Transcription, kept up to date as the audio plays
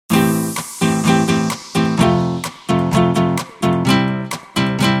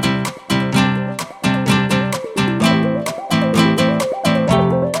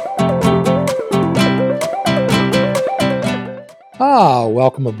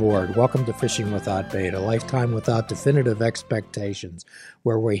Welcome aboard. Welcome to Fishing Without Bait, a lifetime without definitive expectations,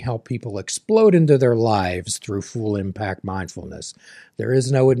 where we help people explode into their lives through full impact mindfulness. There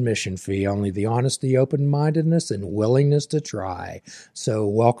is no admission fee, only the honesty, open-mindedness, and willingness to try. So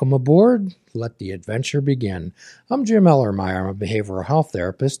welcome aboard. Let the adventure begin. I'm Jim Ellermeyer. I'm a behavioral health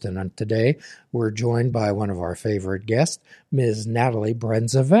therapist, and today we're joined by one of our favorite guests, Ms. Natalie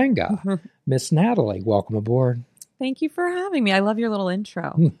Brenzavanga. Miss Natalie, welcome aboard. Thank you for having me. I love your little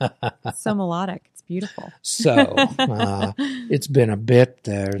intro. It's so melodic. It's beautiful. So, it's been a bit.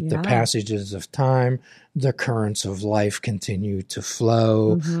 The passages of time, the currents of life continue to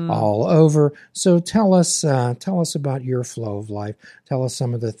flow all over. So tell us about your flow of life. Tell us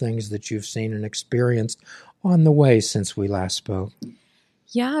some of the things that you've seen and experienced on the way since we last spoke.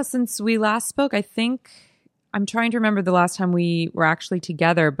 Yeah, since we last spoke, I think I'm trying to remember the last time we were actually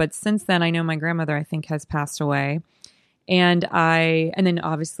together, but since then, I know my grandmother, I think, has passed away. And then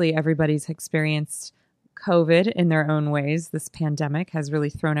obviously everybody's experienced COVID in their own ways. This pandemic has really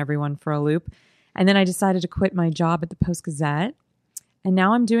thrown everyone for a loop. And then I decided to quit my job at the Post-Gazette. And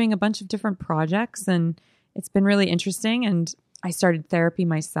now I'm doing a bunch of different projects, and it's been really interesting. And I started therapy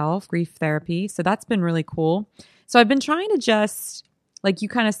myself, grief therapy. So that's been really cool. So I've been trying to just, like you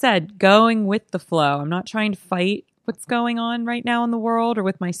kind of said, going with the flow. I'm not trying to fight what's going on right now in the world or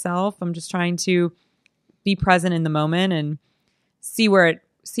with myself. I'm just trying to be present in the moment and see where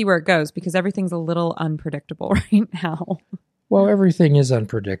it goes, because everything's a little unpredictable right now. Well, everything is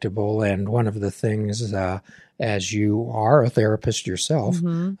unpredictable, and one of the things, as you are a therapist yourself,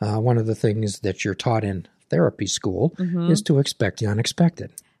 one of the things that you're taught in therapy school is to expect the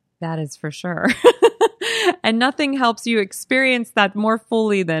unexpected. That is for sure. And nothing helps you experience that more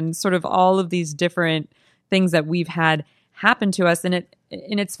fully than sort of all of these different things that we've had happen to us. And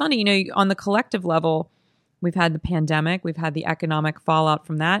it's funny, on the collective level, we've had the pandemic, we've had the economic fallout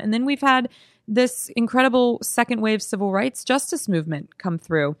from that, and then we've had this incredible second wave civil rights justice movement come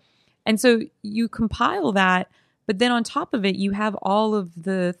through. And so you compile that, but then on top of it, you have all of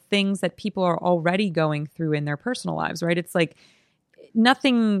the things that people are already going through in their personal lives, right? It's like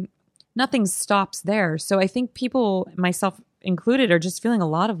nothing stops there. So I think people, myself included, are just feeling a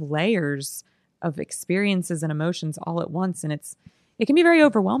lot of layers of experiences and emotions all at once, and it can be very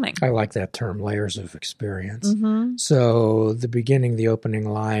overwhelming. I like that term, layers of experience. So the opening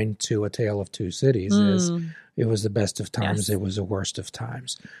line to A Tale of Two Cities is, it was the best of times, It was the worst of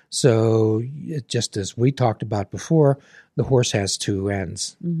times. So just as we talked about before, the horse has two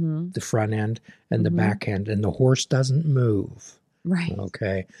ends, the front end and the back end, and the horse doesn't move. Right.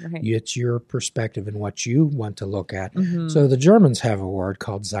 Okay. Right. It's your perspective and what you want to look at. So the Germans have a word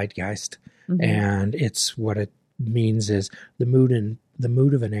called Zeitgeist, and it's what it means is the mood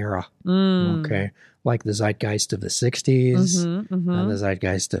of an era. Okay, like the zeitgeist of the 60s, the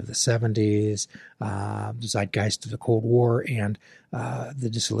zeitgeist of the 70s, the zeitgeist of the Cold War, and the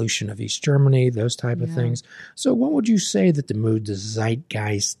dissolution of East Germany, those type of things. So what would you say that the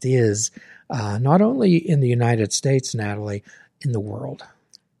zeitgeist is, not only in the United States, Natalie, in the world?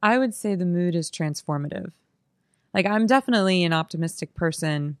 I would say the mood is transformative. Like, I'm definitely an optimistic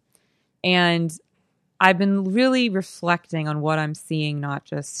person, and I've been really reflecting on what I'm seeing, not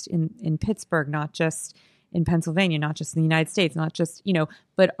just in Pittsburgh, not just in Pennsylvania, not just in the United States, not just,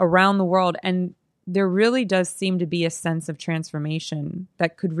 but around the world. And there really does seem to be a sense of transformation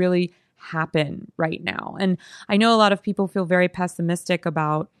that could really happen right now. And I know a lot of people feel very pessimistic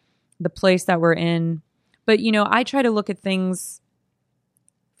about the place that we're in, but, I try to look at things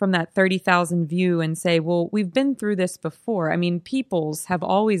from that 30,000 view and say, well, we've been through this before. I mean, peoples have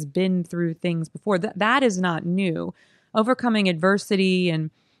always been through things before. That is not new. Overcoming adversity and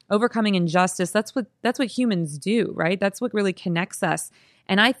overcoming injustice, that's what humans do, right? That's what really connects us.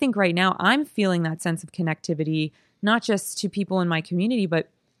 And I think right now I'm feeling that sense of connectivity, not just to people in my community, but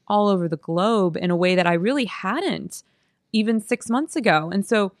all over the globe in a way that I really hadn't even 6 months ago. And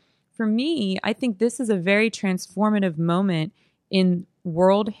so for me, I think this is a very transformative moment in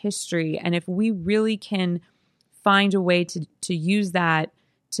world history. And if we really can find a way to use that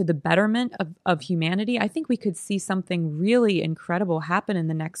to the betterment of humanity, I think we could see something really incredible happen in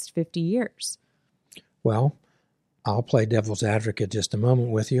the next 50 years. Well, I'll play devil's advocate just a moment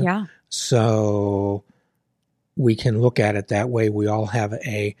with you. Yeah. So we can look at it that way. We all have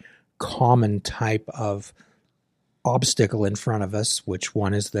a common type of obstacle in front of us, which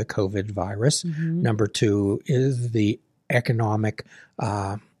one is the COVID virus. Number two is the economic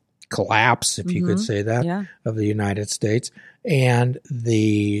collapse, if you could say that, of the United States, and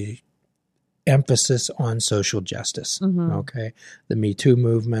the emphasis on social justice. Okay. The Me Too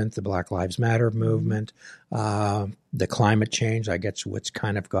movement, the Black Lives Matter movement, the climate change, I guess, which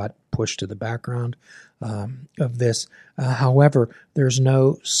kind of got pushed to the background of this. However, there's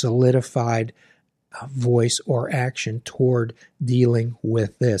no solidified voice or action toward dealing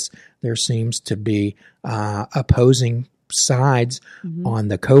with this. There seems to be opposing sides on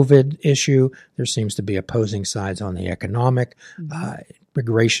the COVID issue. There seems to be opposing sides on the economic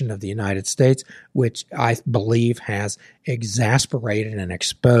immigration of the United States, which I believe has exasperated and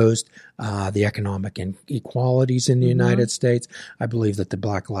exposed the economic inequalities in the United States. I believe that the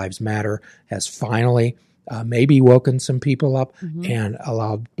Black Lives Matter has finally maybe woken some people up and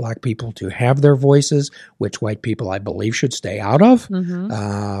allowed Black people to have their voices, which white people, I believe, should stay out of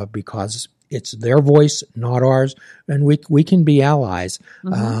because it's their voice, not ours, and we can be allies.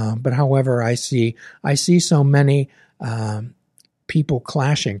 But however, I see so many people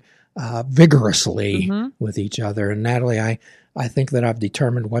clashing vigorously with each other. And Natalie, I think that I've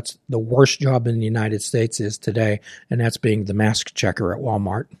determined what's the worst job in the United States is today, and that's being the mask checker at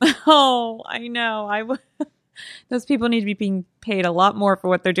Walmart. Oh, I know. Those people need to be being paid a lot more for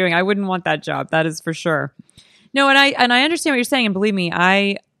what they're doing. I wouldn't want that job. That is for sure. No, and I understand what you're saying, and believe me,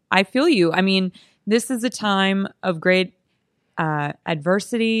 I feel you. I mean, this is a time of great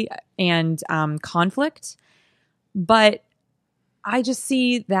adversity and conflict, but I just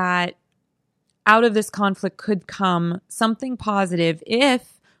see that out of this conflict could come something positive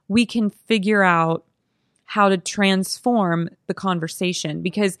if we can figure out how to transform the conversation.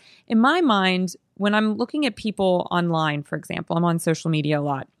 Because in my mind, when I'm looking at people online, for example, I'm on social media a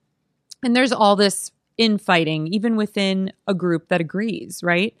lot, and there's all this infighting, even within a group that agrees,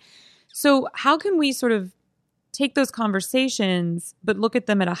 right? So how can we sort of take those conversations, but look at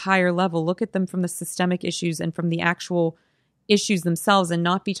them at a higher level, look at them from the systemic issues and from the actual issues themselves, and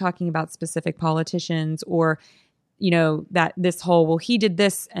not be talking about specific politicians or, that this whole, well, he did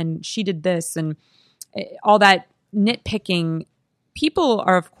this and she did this and all that nitpicking. People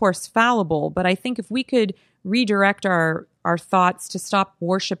are, of course, fallible, but I think if we could redirect our thoughts to stop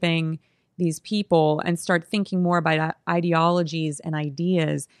worshiping these people and start thinking more about ideologies and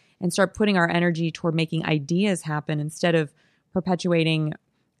ideas and start putting our energy toward making ideas happen instead of perpetuating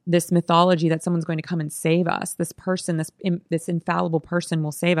this mythology that someone's going to come and save us. This person, this infallible person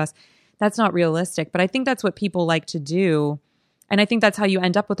will save us. That's not realistic, but I think that's what people like to do. And I think that's how you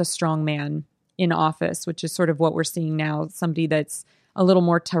end up with a strong man in office, which is sort of what we're seeing now, somebody that's a little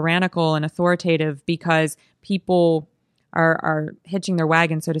more tyrannical and authoritative because people are hitching their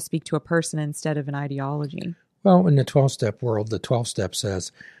wagon, so to speak, to a person instead of an ideology. Well, in the 12-step world, the 12-step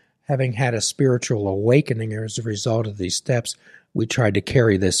says, having had a spiritual awakening as a result of these steps, we tried to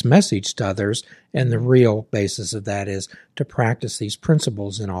carry this message to others, and the real basis of that is to practice these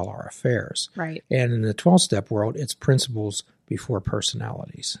principles in all our affairs. Right. And in the 12-step world, it's principles before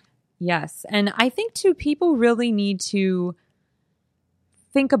personalities. Yes. And I think, too, people really need to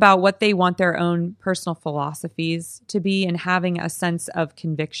think about what they want their own personal philosophies to be and having a sense of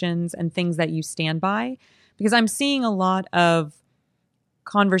convictions and things that you stand by. Because I'm seeing a lot of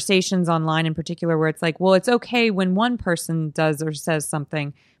conversations online in particular where it's like, well, it's okay when one person does or says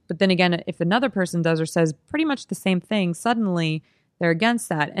something. But then again, if another person does or says pretty much the same thing, suddenly they're against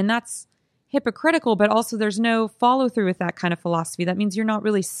that. And that's hypocritical, but also there's no follow through with that kind of philosophy. That means you're not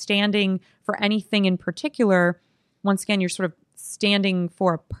really standing for anything in particular. Once again, you're sort of standing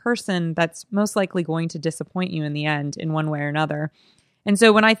for a person that's most likely going to disappoint you in the end in one way or another. And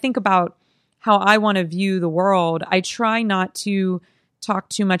so when I think about how I want to view the world, I try not to talk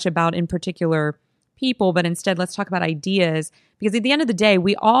too much about in particular people, but instead let's talk about ideas, because at the end of the day,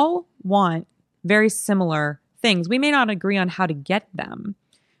 we all want very similar things. We may not agree on how to get them,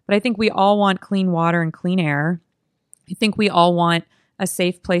 but I think we all want clean water and clean air. I think we all want a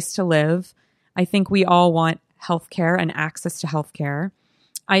safe place to live. I think we all want healthcare and access to healthcare.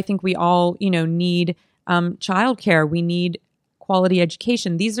 I think we all, need childcare. We need quality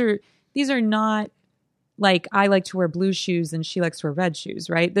education. These are not like I like to wear blue shoes and she likes to wear red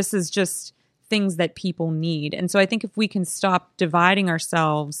shoes, right? This is just things that people need. And so I think if we can stop dividing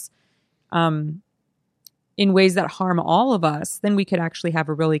ourselves in ways that harm all of us, then we could actually have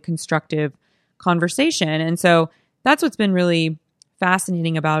a really constructive conversation. And so that's what's been really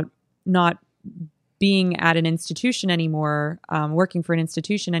fascinating about not being at an institution anymore, working for an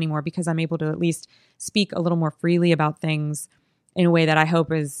institution anymore, because I'm able to at least speak a little more freely about things in a way that I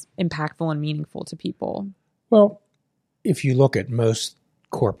hope is impactful and meaningful to people. Well, if you look at most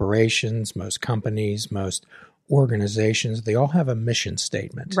corporations, most companies, most organizations, they all have a mission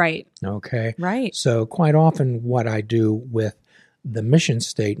statement. Right. Okay. Right. So quite often what I do with The mission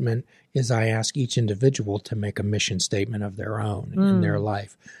statement is I ask each individual to make a mission statement of their own in their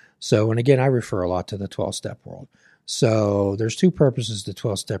life. So, and again, I refer a lot to the 12-step world. So there's two purposes to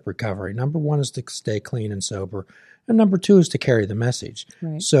 12-step recovery. Number one is to stay clean and sober. And number two is to carry the message.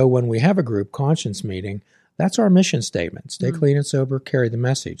 Right. So when we have a group conscience meeting, that's our mission statement. Stay clean and sober, carry the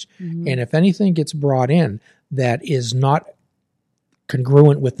message. And if anything gets brought in that is not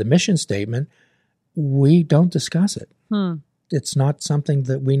congruent with the mission statement, we don't discuss it. It's not something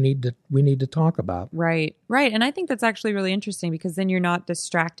that we need to talk about. Right. And I think that's actually really interesting because then you're not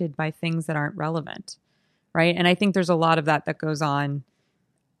distracted by things that aren't relevant. Right. And I think there's a lot of that goes on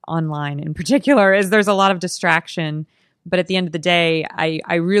online in particular, is there's a lot of distraction. But at the end of the day,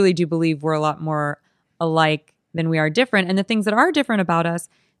 I really do believe we're a lot more alike than we are different. And the things that are different about us,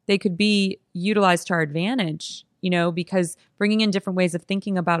 they could be utilized to our advantage, because bringing in different ways of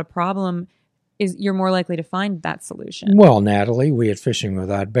thinking about a problem is you're more likely to find that solution. Well, Natalie, we at Fishing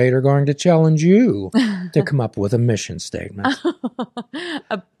Without Bait are going to challenge you to come up with a mission statement.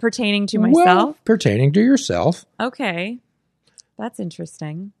 Pertaining to myself? Well, pertaining to yourself. Okay. That's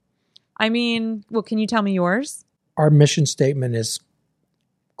interesting. I mean, well, can you tell me yours? Our mission statement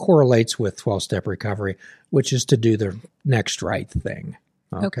correlates with 12-step recovery, which is to do the next right thing.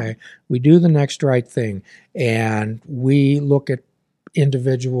 Okay. We do the next right thing, and we look at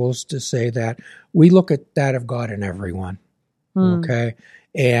individuals to say that we look at that of God in everyone. Okay.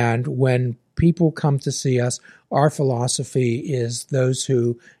 And when people come to see us, our philosophy is those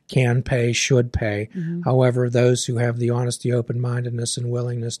who can pay should pay. However, those who have the honesty, open-mindedness, and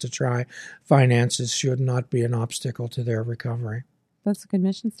willingness to try, finances should not be an obstacle to their recovery. That's a good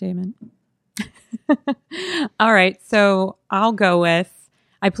mission statement. All right. So I'll go with,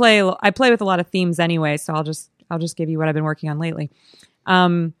 I play with a lot of themes anyway, so I'll just give you what I've been working on lately.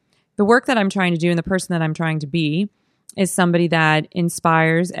 The work that I'm trying to do and the person that I'm trying to be is somebody that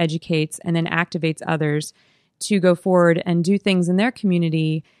inspires, educates, and then activates others to go forward and do things in their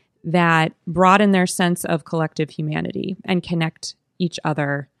community that broaden their sense of collective humanity and connect each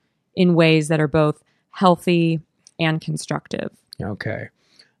other in ways that are both healthy and constructive. Okay.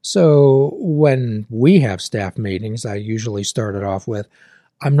 So when we have staff meetings, I usually start it off with,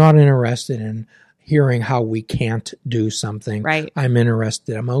 I'm not interested in hearing how we can't do something. Right. I'm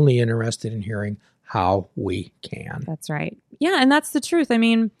only interested in hearing how we can. That's right. Yeah, and that's the truth. I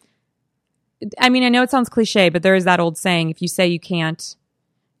mean, I know it sounds cliche, but there is that old saying, if you say you can't,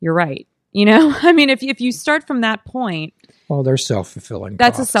 you're right. I mean, if you start from that point. Well, they're self-fulfilling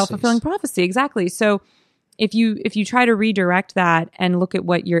That's prophecies. a self-fulfilling prophecy, exactly. So if you try to redirect that and look at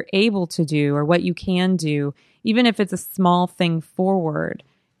what you're able to do or what you can do, even if it's a small thing forward,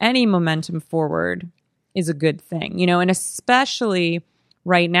 any momentum forward is a good thing, and especially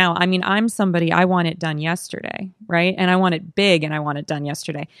right now. I mean, I'm somebody, I want it done yesterday, right? And I want it big and I want it done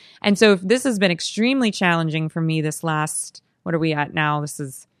yesterday. And so if this has been extremely challenging for me this last, what are we at now? This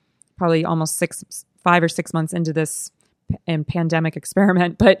is probably almost 5 or 6 months into this pandemic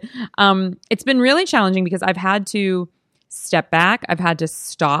experiment, but it's been really challenging because I've had to step back. I've had to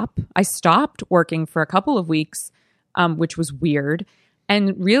stop. I stopped working for a couple of weeks, which was weird,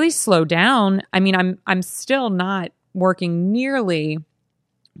 and really slow down. I mean, I'm still not working nearly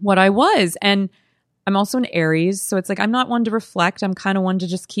what I was. And I'm also an Aries. So it's like, I'm not one to reflect. I'm kind of one to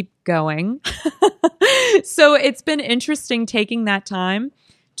just keep going. So it's been interesting taking that time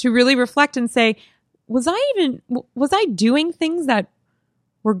to really reflect and say, was I doing things that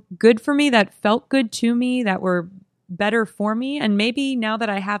were good for me, that felt good to me, that were better for me? And maybe now that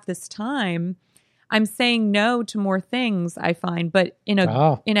I have this time, I'm saying no to more things, I find, but in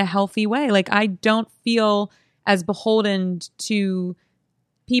a healthy way. Like, I don't feel as beholden to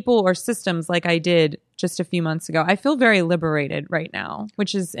people or systems like I did just a few months ago. I feel very liberated right now,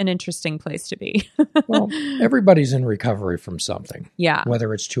 which is an interesting place to be. Well, everybody's in recovery from something. Yeah.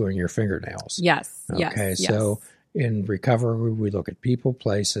 Whether it's chewing your fingernails. Yes. Okay. Yes. So in recovery, we look at people,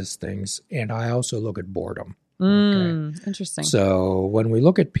 places, things, and I also look at boredom. Okay. Interesting. So when we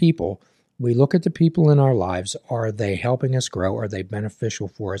look at people, we look at the people in our lives. Are they helping us grow? Are they beneficial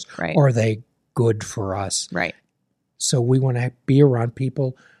for us? Right. Are they good for us? Right. So we want to be around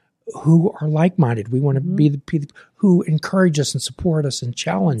people who are like-minded. We want to be the people who encourage us and support us and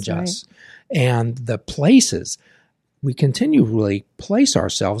challenge us. And the places, we continually place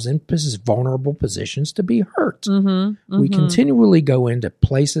ourselves in vulnerable positions to be hurt. We continually go into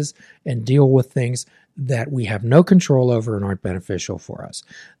places and deal with things that we have no control over and aren't beneficial for us.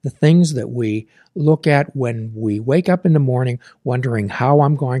 The things that we look at when we wake up in the morning wondering how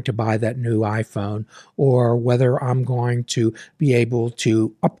I'm going to buy that new iPhone, or whether I'm going to be able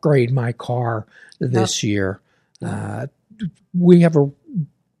to upgrade my car this year.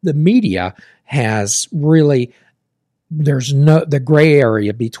 the media has really, the gray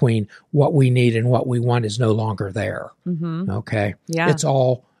area between what we need and what we want is no longer there. Mm-hmm. Okay. Yeah. It's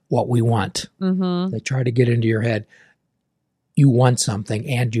all what we want. Mm-hmm. They try to get into your head. You want something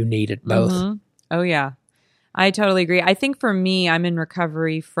and you need it both. Mm-hmm. Oh yeah. I totally agree. I think for me, I'm in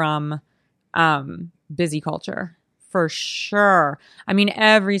recovery from busy culture for sure. I mean,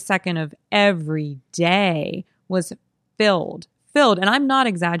 every second of every day was filled. And I'm not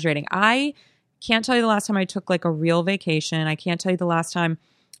exaggerating. I can't tell you the last time I took like a real vacation. I can't tell you the last time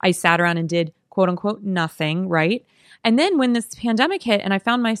I sat around and did quote unquote nothing, right? And then when this pandemic hit and I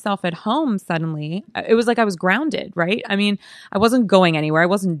found myself at home suddenly, it was like I was grounded, right? I mean, I wasn't going anywhere. I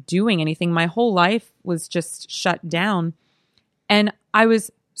wasn't doing anything. My whole life was just shut down. And I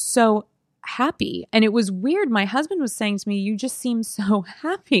was so happy. And it was weird. My husband was saying to me, "You just seem so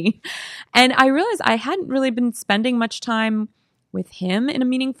happy." And I realized I hadn't really been spending much time with him in a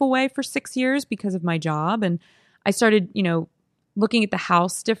meaningful way for 6 years because of my job. And I started, looking at the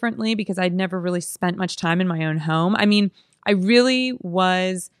house differently because I'd never really spent much time in my own home. I mean, I really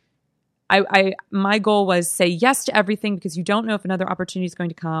was, my goal was say yes to everything because you don't know if another opportunity is going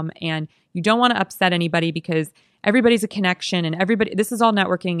to come and you don't want to upset anybody because everybody's a connection and this is all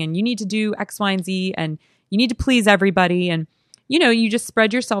networking and you need to do X, Y, and Z and you need to please everybody. And, you just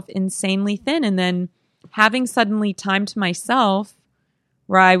spread yourself insanely thin. And then having suddenly time to myself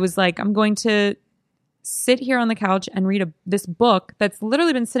where I was like, I'm going to sit here on the couch and read this book that's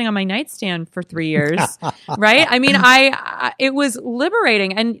literally been sitting on my nightstand for 3 years, right? I mean, it was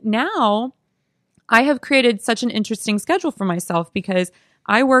liberating. And now I have created such an interesting schedule for myself because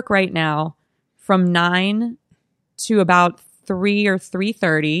I work right now from 9 to about 3 or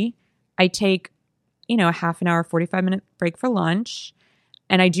 3:30. I take, a half an hour, 45-minute break for lunch.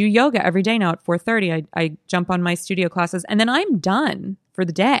 And I do yoga every day now at 4:30. I jump on my studio classes and then I'm done for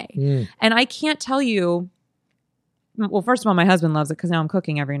the day. And I can't tell you, well, first of all, my husband loves it because now I'm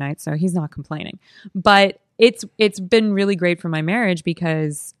cooking every night, so he's not complaining. But it's been really great for my marriage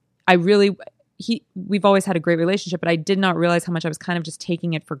because we've always had a great relationship, but I did not realize how much I was kind of just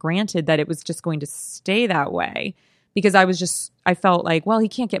taking it for granted that it was just going to stay that way because I felt like, well, he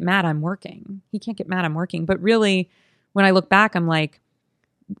can't get mad I'm working. But really, when I look back, I'm like,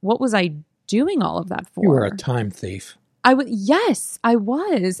 what was I doing all of that for? You were a time thief. Yes, I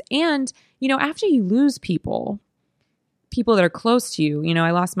was. And, after you lose people that are close to you,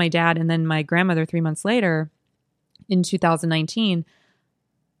 I lost my dad and then my grandmother 3 months later in 2019,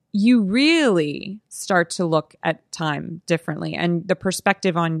 you really start to look at time differently and the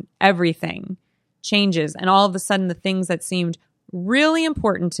perspective on everything changes. And all of a sudden, the things that seemed really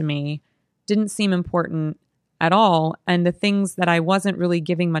important to me didn't seem important at all. And the things that I wasn't really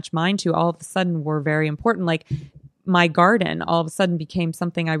giving much mind to all of a sudden were very important. Like my garden all of a sudden became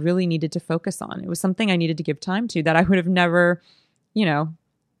something I really needed to focus on. It was something I needed to give time to that I would have never,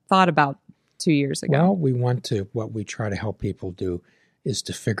 thought about 2 years ago. Well, what we try to help people do is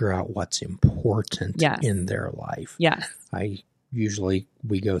to figure out what's important in their life. Yes.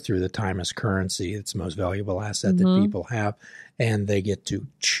 We go through the time as currency. It's the most valuable asset that people have, and they get to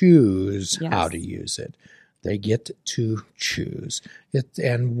choose how to use it. They get to choose it.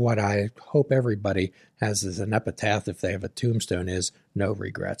 And what I hope everybody has as an epitaph, if they have a tombstone, is no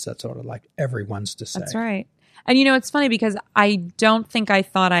regrets. That's what I'd like everyone's to say. That's right. And it's funny because I don't think I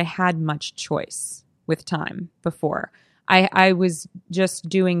thought I had much choice with time before. I was just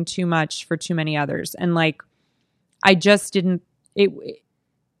doing too much for too many others. And I just didn't,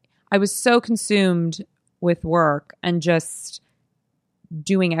 I was so consumed with work and just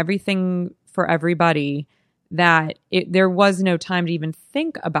doing everything for everybody that there was no time to even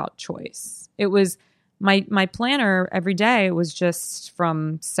think about choice. It was my planner every day was just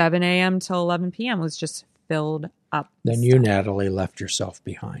from 7 a.m. till 11 p.m. was just filled up. Then you, Natalie, left yourself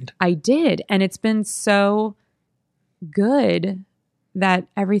behind. I did. And it's been so good that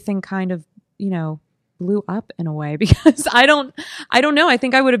everything kind of, blew up in a way because I don't know. I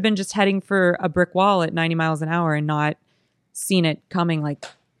think I would have been just heading for a brick wall at 90 miles an hour and not seen it coming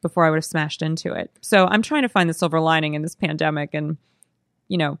before I would have smashed into it. So I'm trying to find the silver lining in this pandemic and,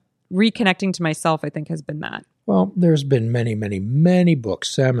 reconnecting to myself, I think has been that. Well, there's been many, many, many books,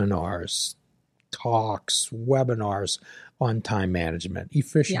 seminars, talks, webinars on time management.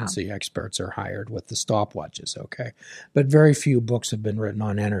 Efficiency experts are hired with the stopwatches, okay? But very few books have been written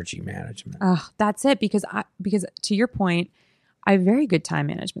on energy management. Oh, that's it. Because to your point, I have very good time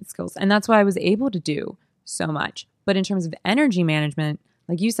management skills. And that's why I was able to do so much. But in terms of energy management,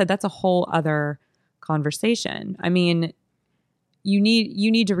 like you said, that's a whole other conversation. I mean, you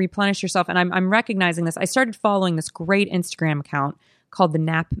need to replenish yourself. And I'm recognizing this. I started following this great Instagram account called the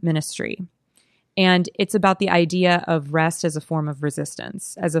Nap Ministry. And it's about the idea of rest as a form of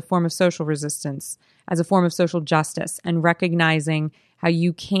resistance, as a form of social resistance, as a form of social justice, and recognizing how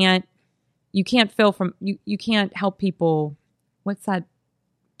you can't fill from, you can't help people. What's that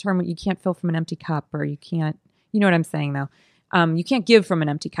term? You can't fill from an empty cup, or you can't, you know what I'm saying though? You can't give from an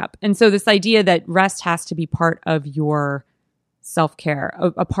empty cup. And so this idea that rest has to be part of your self-care,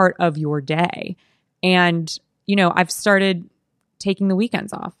 a part of your day. And, I've started taking the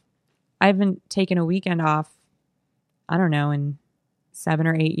weekends off. I haven't taken a weekend off, I don't know, in 7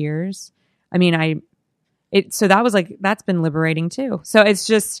 or 8 years. I mean, so that was that's been liberating too. So it's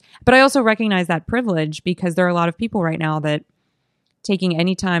just, but I also recognize that privilege, because there are a lot of people right now that taking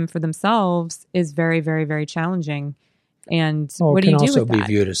any time for themselves is very, very, very challenging. And what do you do with that? It can also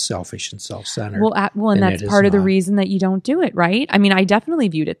be viewed as selfish and self-centered. Well, and that's part of the reason that you don't do it, right? I mean, I definitely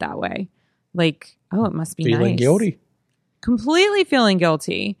viewed it that way. Like, oh, it must be feeling guilty. Completely feeling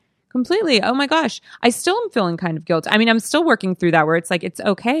guilty. Completely. Oh my gosh. I still am feeling kind of guilty. I mean, I'm still working through that, where it's like, it's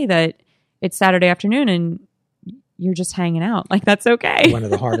okay that it's Saturday afternoon and you're just hanging out. Like, that's okay. One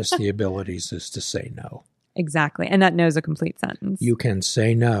of the hardest the abilities is to say no. Exactly. And that no is a complete sentence. You can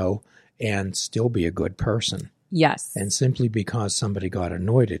say no and still be a good person. Yes. And simply because somebody got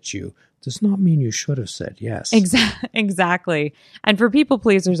annoyed at you does not mean you should have said yes. Exactly. And for people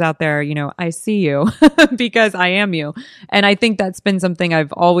pleasers out there, I see you because I am you. And I think that's been something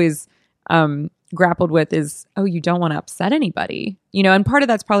I've always grappled with is, you don't want to upset anybody. And part of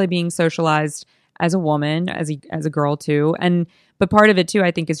that's probably being socialized as a woman, as a girl too. But part of it too,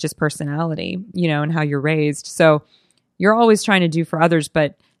 I think, is just personality, and how you're raised. So you're always trying to do for others,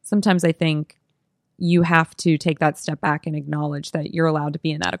 but sometimes I think you have to take that step back and acknowledge that you're allowed to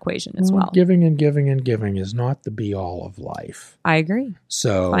be in that equation as well. Giving and giving and giving is not the be-all of life. I agree.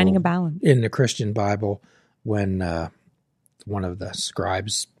 So finding a balance. In the Christian Bible, when one of the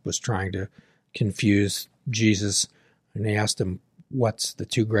scribes was trying to confuse Jesus, and he asked him, what's the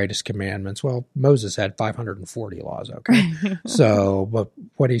 2 greatest commandments? Well, Moses had 540 laws, okay? But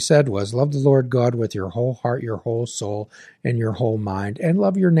what he said was, love the Lord God with your whole heart, your whole soul, and your whole mind, and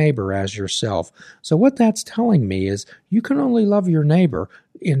love your neighbor as yourself. So what that's telling me is you can only love your neighbor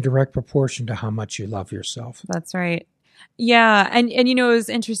in direct proportion to how much you love yourself. That's right. Yeah, and it was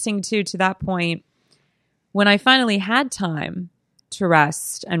interesting too, to that point, when I finally had time to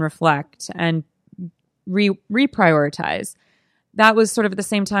rest and reflect and reprioritize, that was sort of at the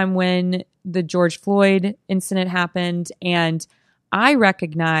same time when the George Floyd incident happened. And I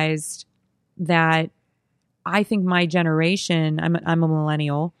recognized that I think my generation, I'm a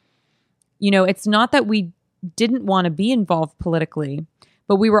millennial, it's not that we didn't want to be involved politically,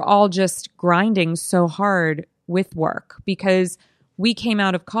 but we were all just grinding so hard with work because we came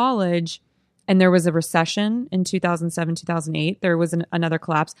out of college and there was a recession in 2007, 2008. There was another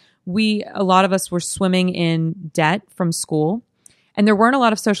collapse. A lot of us were swimming in debt from school. And there weren't a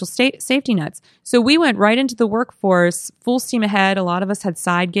lot of social safety nets. So we went right into the workforce, full steam ahead. A lot of us had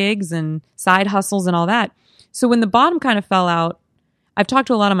side gigs and side hustles and all that. So when the bottom kind of fell out, I've talked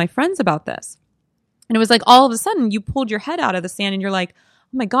to a lot of my friends about this. And it was like all of a sudden you pulled your head out of the sand and you're like,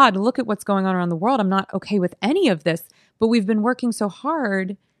 oh my God, look at what's going on around the world. I'm not okay with any of this. But we've been working so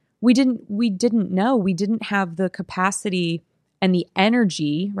hard. We didn't know. We didn't have the capacity and the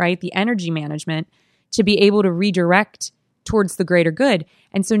energy, right? The energy management to be able to redirect towards the greater good.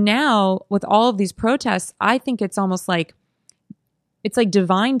 And so now with all of these protests, I think it's almost like, it's like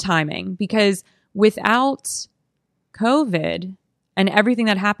divine timing, because without COVID and everything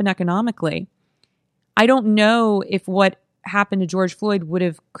that happened economically, I don't know if what happened to George Floyd would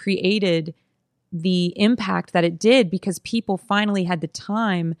have created the impact that it did, because people finally had the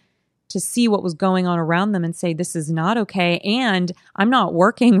time to see what was going on around them and say, this is not okay. And I'm not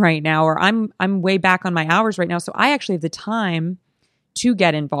working right now, or I'm way back on my hours right now. So I actually have the time to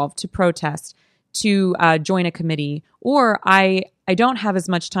get involved, to protest, to join a committee, or I don't have as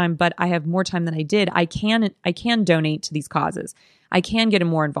much time, but I have more time than I did. I can donate to these causes. I can get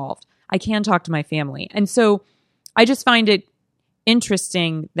more involved. I can talk to my family. And so I just find it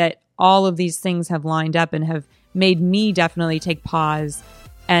interesting that all of these things have lined up and have made me definitely take pause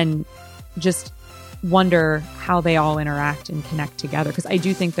and just wonder how they all interact and connect together, because I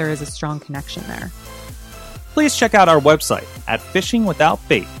do think there is a strong connection there. Please check out our website at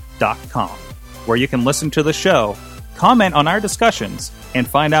fishingwithoutbait.com, where you can listen to the show, comment on our discussions, and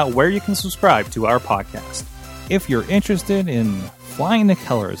find out where you can subscribe to our podcast. If you're interested in flying the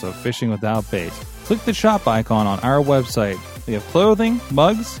colors of Fishing Without Bait, click the shop icon on our website We have clothing,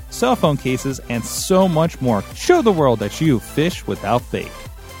 mugs, cell phone cases, and so much more. Show the world that you fish without bait.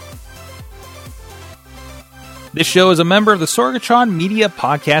 This show is a member of the Sorgatron Media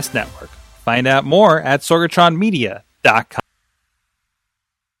Podcast Network. Find out more at sorgatronmedia.com.